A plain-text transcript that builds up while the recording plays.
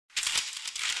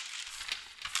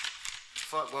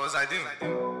Fuck, what was I doing?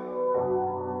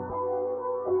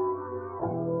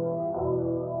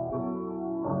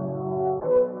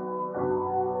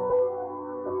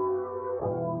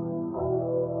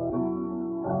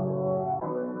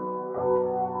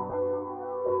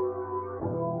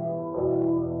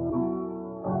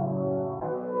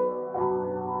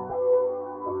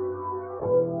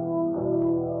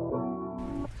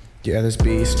 Yeah, this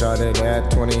beat started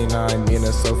at 29, me and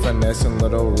a so finessing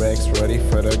little Rex, ready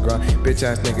for the grind. Bitch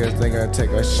ass niggas, they gonna take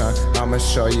a shot. I'ma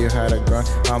show you how to grind.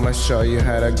 I'ma show you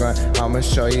how to grind. I'ma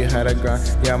show you how to grind.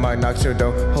 Yeah, I might knock your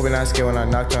dough. Hoping I scale when I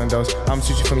knock on those. I'ma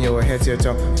shoot you from your head to your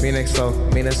toe. Me next slow,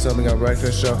 we gonna wreck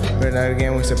the show. Right now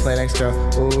again, we should play next show.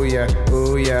 Ooh yeah,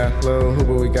 little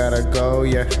hooper, we gotta go.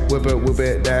 Yeah, whip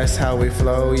it, that's how we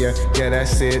flow. Yeah,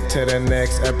 that's it to the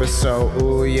next episode.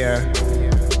 Ooh yeah.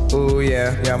 Ooh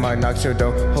yeah, I might knock your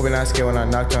dough. Hoping I scale when I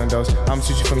knock on those. I'ma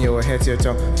shoot you from your head to your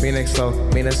toe. Me next slow,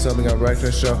 we gonna wreck the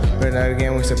show. Right now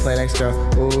again, we should play next show.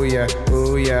 Ooh yeah,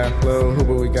 little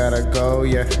hooper, we gotta go.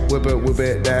 Yeah, whip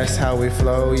it, that's how we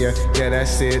flow. Yeah,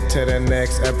 that's it to the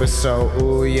next episode.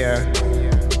 Ooh yeah.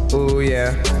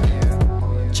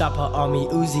 Chopper on me,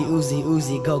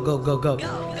 Uzi, go, go, go, go.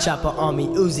 Chopper on me,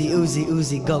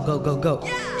 Uzi, go, go, go, go.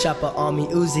 Chopper on me,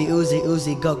 Uzi,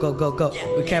 go, go, go, go.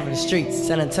 We covering the streets,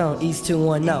 San Antonio, East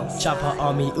 210. Chopper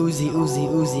on me, Uzi,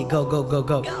 go, go, go,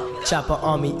 go. Chopper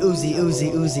on me,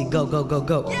 Uzi, go, go, go,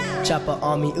 go. Chopper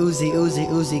on me,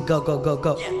 Uzi, go, go, go,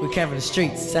 go. We covering the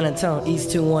streets, San Antonio, East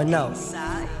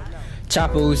 210.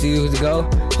 Chopper Uzi, go.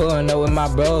 Pulling up with my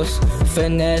bros.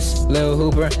 Finesse, Lil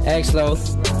Hooper, X-Low.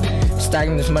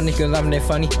 Stacking this money cause I'm that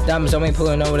funny. Diamonds on me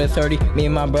pulling over the 30. Me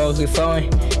and my bros, we flowing.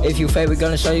 If you fake, we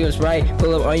gonna show you it's right.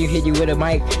 Pull up on you, hit you with a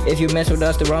mic. If you mess with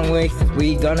us the wrong way,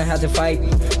 we gonna have to fight.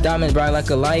 Diamonds bright like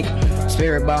a light.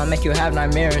 Spirit ball make you have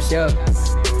nightmares, yeah.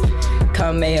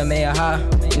 Come maya, ha.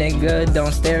 Nigga,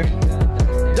 don't stare.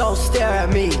 Don't stare at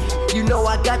me, you know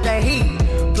I got that heat.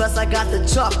 Plus I got the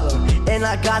chopper, and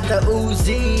I got the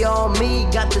Uzi on me.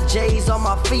 Got the J's on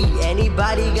my feet.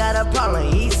 Anybody got a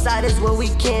problem? East side is where we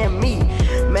can't meet.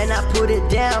 Man, I put it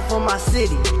down for my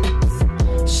city.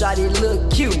 Shawty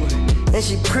look cute, and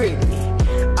she pretty.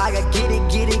 I got get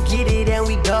it, and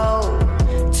we go.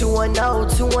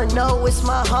 210, it's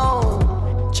my home.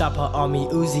 Chopper on me,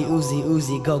 Uzi,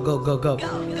 go, go, go, go.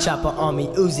 Chopper on me,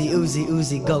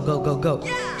 Uzi, go, go, go, go.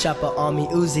 Chopper on me,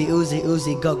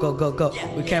 Uzi, go, go, go, go.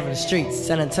 We covering the streets,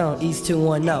 San Antonio, East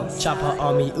 210. Chopper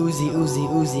on me, Uzi,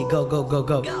 go, go, go,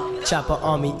 go. Chopper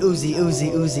on me,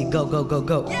 Uzi, go, go, go,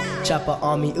 go. Chopper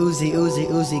on me,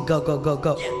 Uzi, go, go, go,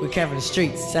 go. We covering the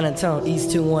streets, San Antonio, East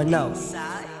 210.